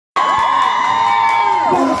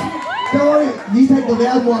Don't worry, you take the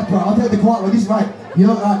loud mic, bro. I'll take the quiet one. This way. You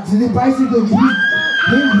know, so this basically, here's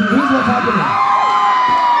what's happening.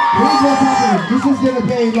 Here's what's happening. This is gonna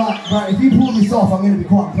be like, bro, if you pull this off, I'm gonna be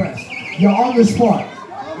quite impressed. You're on the spot.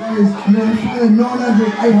 There's 900,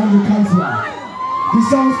 800 cunts here. This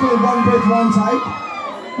song's called One Breath, One Take.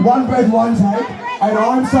 One Breath, One Take. And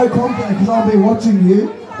I'm so confident because I'll be watching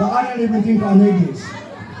you that I don't even think I need this.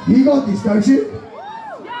 You got this, don't you?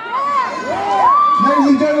 Ladies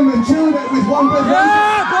and gentlemen, Chillinit with One Breath, One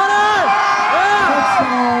Take. Let's go.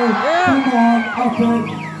 Come on, okay.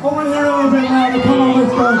 I want to hear a little bit louder. Come on,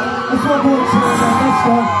 let's go. Let's go, boy, Chillinit. Let's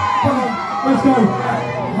go. Come on, let's go.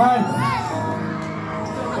 Hey.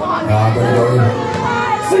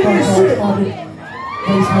 Sing this shit.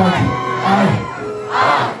 Please, mate. Hey.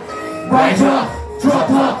 Range up, drop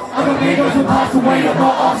up. I'm a big old pass away. I'm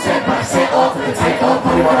not offset, but I set off and take off.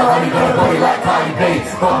 Probably what I only got a body like Cardi B.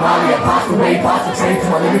 Bob Marley, I passed away, past the tree.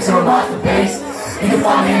 My lyrics are a masterpiece. You can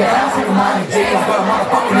find me in the house like a Marley G. I've got a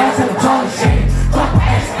motherfucking house and a Johnny shit. Fuck my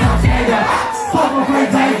ass and I'm standing. Fuck my friend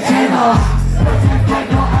David Chandler.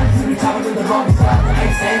 We travel to the wrong side, I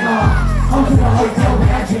ain't saying no. Home to the hotel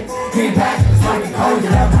magic. Getting back to the smoking cold.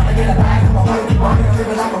 And I'm trying to get a bag. I'm a holy one. I'm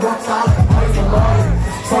living like a rock star, like a post alone.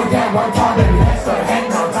 Slow down one time, baby, let's go. Hang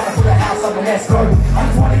on, I'm trying to put a house up in escrow. I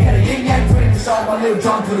just want to get a yin-yang dream to show my little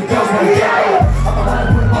John to the girls when I get it. I'm the one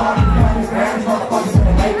to put my heart in the ground. These motherfuckers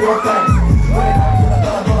gonna make your face. When it comes to the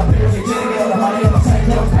dollar bills, you're chilling on the money on the same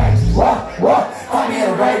little page. What? Find me at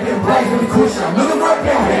a Arabian blaze with a cushion. I'm looking for a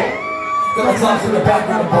building. Got my clubs in the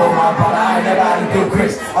background of ball, my brother, I ain't never had a good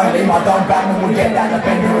Chris. Only my dog Batman will get down the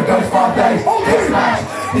bend here, it goes 5 days. This match,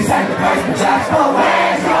 this ain't the basement jacks, but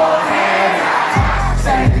where's your head at?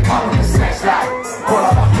 Stay in the car with the sex light, pull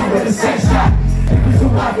up my crew with the sex shot. If you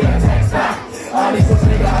zoom out, get a text back. I need some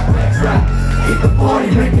nigga like flex rap. Hit the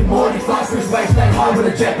 40, Rick and Morty, fly through space, stay high with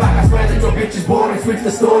a jetpack. I swear that your bitch is boring, switch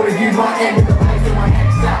the story, you might end with the place in my head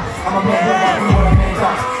out. I'm a man, I do what a man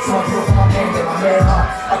does, so I feel for my man, get my man up.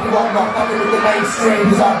 I can walk my fucking with the mainstream,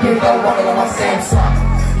 cause I'm big, though, walking on my Samsung.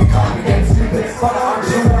 You can't be damn stupid, but I'm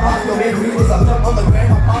sure that I'm still in real. I'm up on the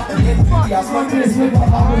ground, I'm off the hip, I smoke this with my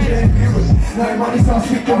mom and getting viewers. No money, so I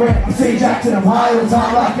stick to it. I'm C Jackson, I'm high on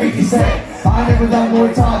time like 50 Cent. I never done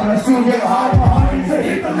more time, but I still get high behind to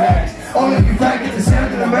hit the legs. All of you faggots, the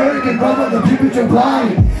sound of an American brother, the people you're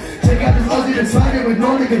blind. Check out this Aussie that's swagger with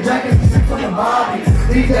Nordic and jackets, the six on the Barbie.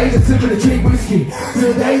 These days I'm sipping a cheap whiskey. To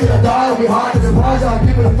the days that I die, I'll be hard to surprise. I'll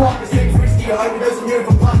give it a fuck, it's 6 whiskey. I hope it doesn't hear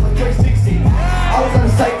from plus like 360. I was on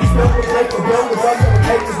a safety spell with Blake for Bill. The drugs that would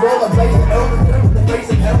take this world, I blaze an elder with the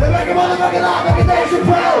face of hell. They make a motherfucking laugh like a Dave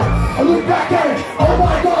Chappelle. I look back at it, oh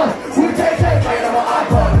my god, we take that playing on my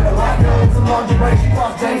iPod. With a white girl and some lingerie, she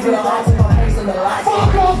crossed James with her eyes in my face and the lights.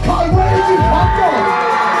 Fuck off, Kai, where did you come from?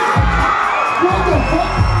 What the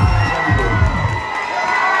fuck?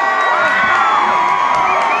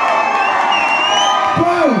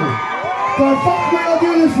 Bro, fuck me, I'll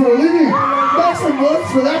do this for a living. Make some words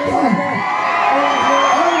for that guy.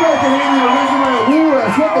 I'm about to hand you a resume at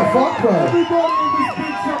Woolworths. What the fuck, bro? Everybody in this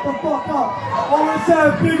bitch, shut the fuck up. I want to say a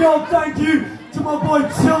big old thank you to my boy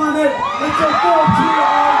Chillinit. It's a 4-tier.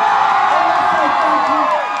 I want to say thank you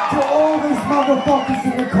to all these motherfuckers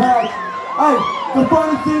in the crowd. Hey, the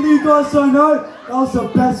funny thing you guys don't know, that was the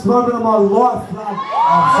best moment of my life, man.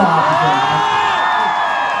 I'm sorry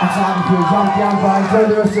for jump down, bro. Enjoy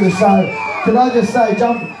the rest of the show. Can I just say,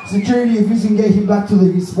 jump security, if you can get him back to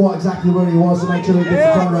the spot exactly where he was to make sure he gets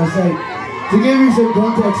the front row seat. To give you some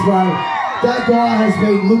context, bro, that guy has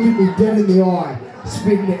been looking me dead in the eye,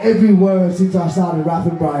 spitting every word since I started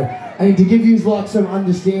rapping, bro. And to give you like some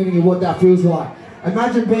understanding of what that feels like.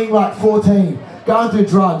 Imagine being like 14, going through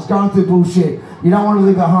drugs, going through bullshit. You don't want to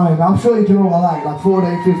live at home. I'm sure you can all relate, like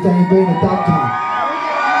 14, 15, being a dumb cunt.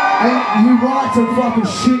 And you write some fucking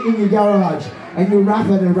shit in your garage, and you rap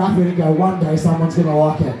it and go, one day someone's gonna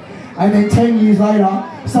like it. And then 10 years later,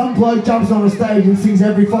 some bloke jumps on the stage and sings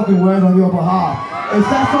every fucking word on your behalf. If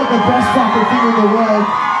that's like the best fucking thing in the world,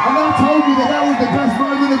 and I told you that that was the best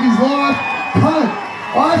moment of his life, cunt,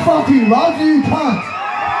 I fucking love you, cunt.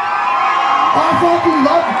 I fucking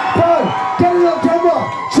love you. Bro, get it on camera.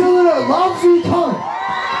 Chillinit loves you, cunt.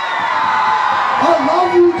 I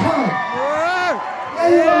love you, cunt.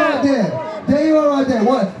 There you are right there. There you are right there.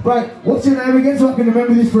 What? Bro, what's your name again so I can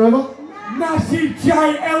remember this forever? Massive J.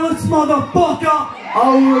 Ellis, motherfucker! I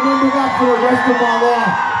will remember that for the rest of my life.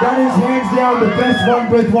 That is hands down the best One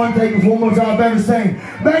Breath, One Take performance I've ever seen.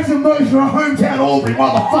 Make some noise for our hometown Albury,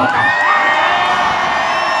 motherfucker!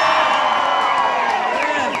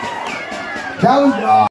 That was...